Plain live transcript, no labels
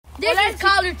This is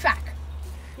Karloo track.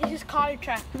 This is Karloo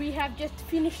track. We have just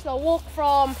finished the walk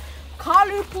from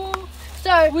Karloo pool.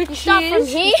 So Which you start from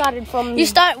is- here.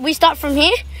 We start from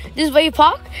here. This is where you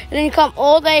park, and then you come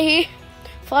all the way here.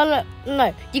 Follow.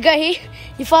 No, you go here.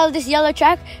 You follow this yellow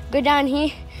track. Go down here.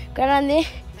 Go down there.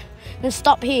 And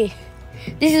stop here.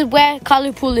 This is where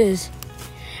Karloo pool is.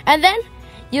 And then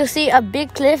you'll see a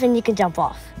big cliff, and you can jump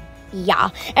off. Yeah.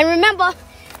 And remember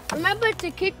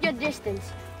to keep your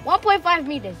distance. 1.5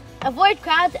 meters. Avoid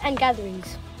crowds and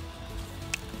gatherings.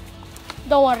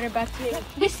 Don't worry about it.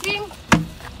 This thing.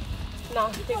 No,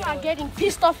 people are getting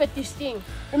pissed off at this thing.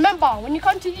 Remember, when you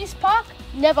come to this park,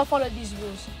 never follow these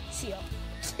rules. See ya.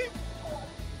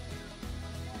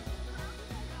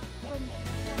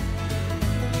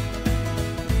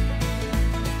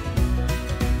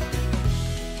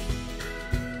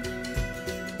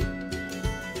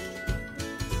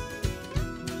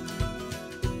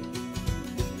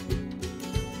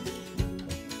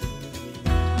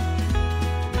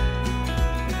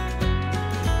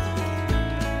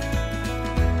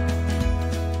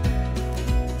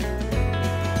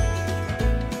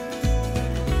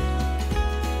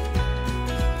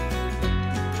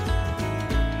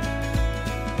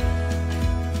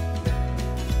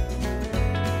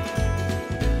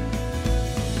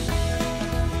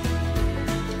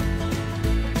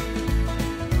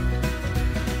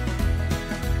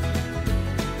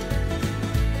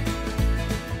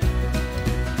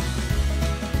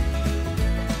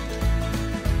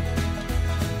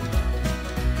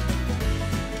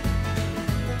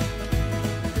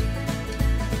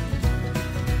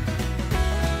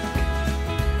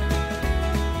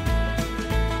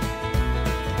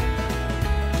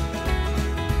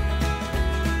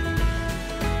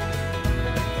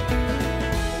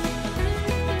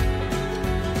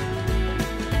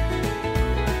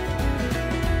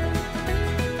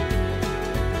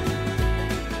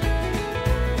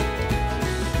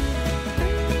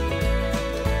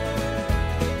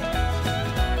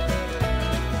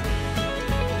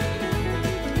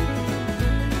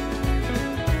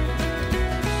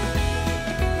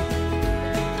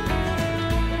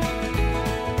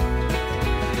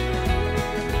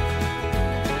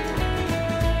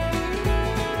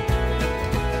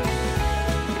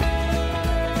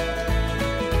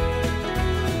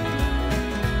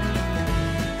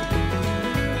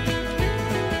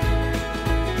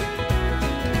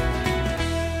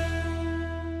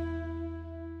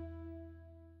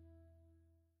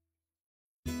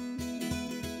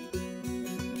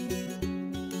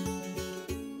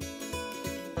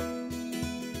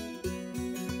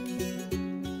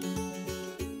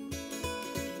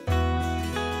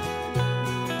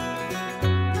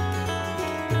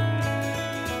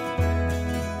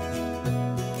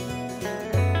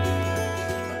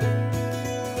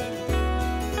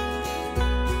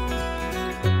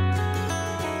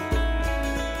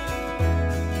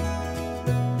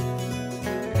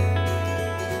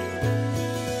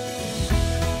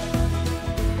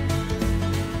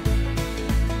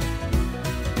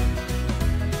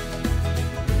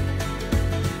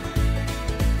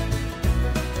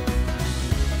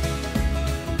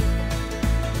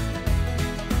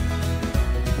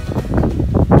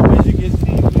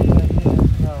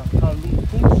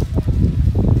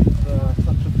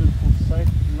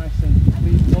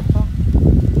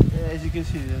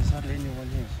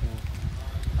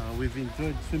 We've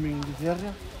enjoyed swimming in this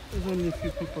area. There's only a few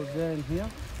people there and here.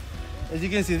 As you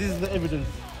can see, this is the evidence.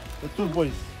 The two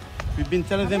boys. We've been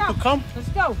telling them to come. Let's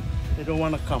go. They don't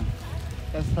want to come.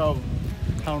 That's how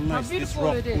nice this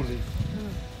rock pool is.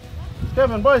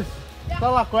 Kevin, boys,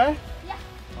 talako, eh? Yeah.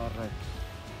 All right.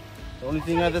 The only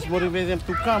thing that's motivating them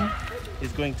to come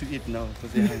is going to eat now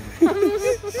because they're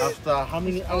hungry. After how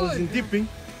many hours in dipping,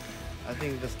 I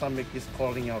think the stomach is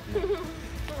calling out now.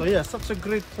 So yeah, such a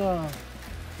great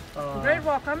Great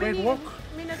walk. How great many walk.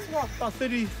 minutes walk? About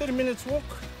 30 minutes walk.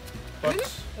 But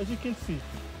as you can see,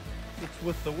 it's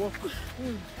worth the walk.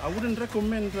 I wouldn't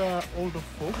recommend older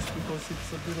folks because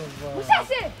it's a bit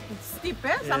of It's steep,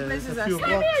 eh? Some places are few steep.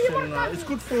 rocks and, it's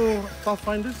good for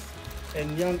pathfinders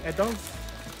and young adults.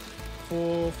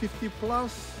 For 50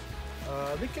 plus,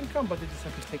 they can come, but they just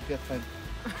have to take their time.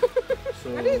 So,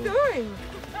 What are you doing?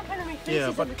 Stop trying to make faces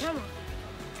yeah, at the camera.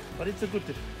 but it's a good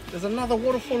tip. There's another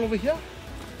waterfall over here,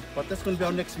 but that's going to be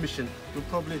our next mission. We'll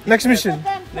probably Next mission.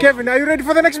 Kevin, are you ready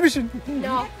for the next mission?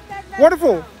 No.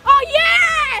 Waterfall. Oh,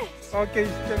 yes! Okay,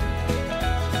 Kevin.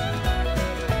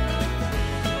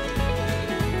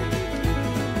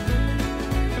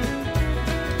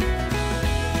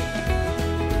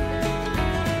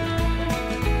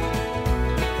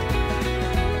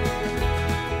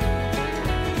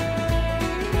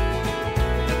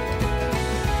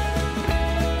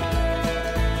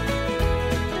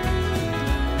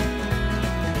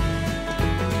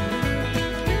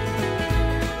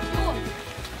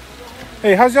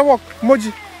 Hey, how's your walk,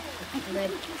 Mojee?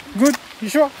 Good? You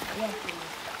sure? Yeah.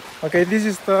 Okay, this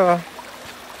is the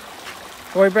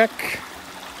way back.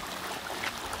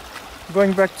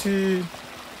 Going back to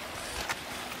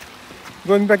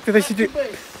the city.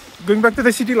 Going back to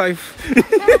the city life.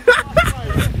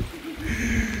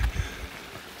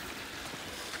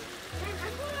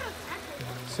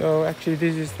 So actually,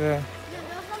 this is the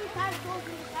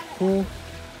pool.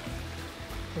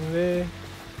 And there.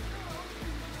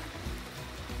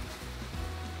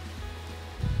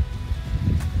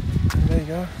 There you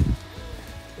go.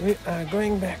 We are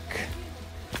going back.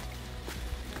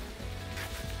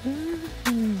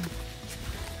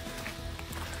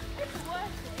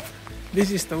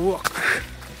 This is the walk.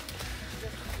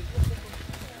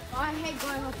 I hate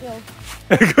going uphill.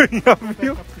 Going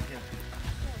uphill.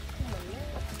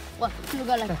 What? Look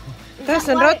at like.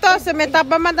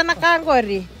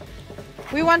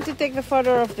 We want to take the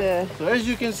photo of the... So as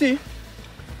you can see,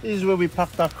 this is where we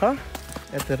parked our car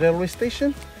at the railway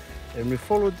station, and we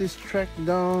followed this track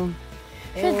down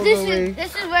So all this the way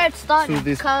is where it started. to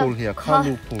this pool here,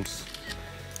 Karloo pools.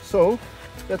 So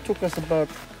that took us about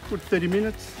good 30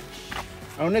 minutes.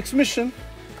 Our next mission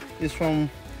is from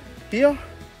here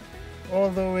all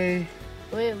the way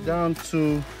down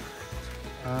to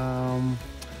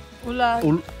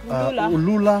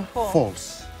Ulula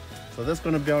Falls. So that's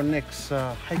going to be our next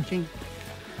hiking,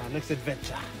 our next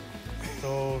adventure.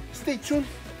 So stay tuned,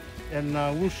 and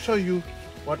we'll show you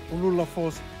what Ulula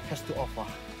Falls has to offer.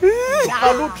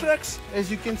 Karloo tracks, as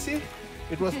you can see,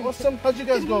 it was awesome. How'd you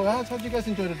guys go? How'd you guys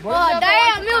enjoy it? Oh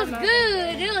damn, it was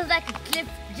good. It was like a cliff,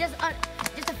 just a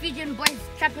Fijian boys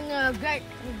trapping a great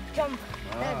jump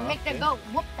that make them go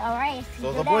whoop the race.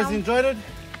 So the boys enjoyed it.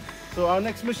 So our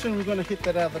next mission, we're gonna hit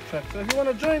that other track. So if you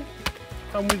wanna join,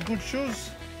 come with good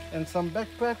shoes and some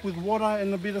backpack with water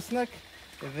and a bit of snack,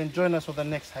 and then join us for the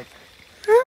next hike.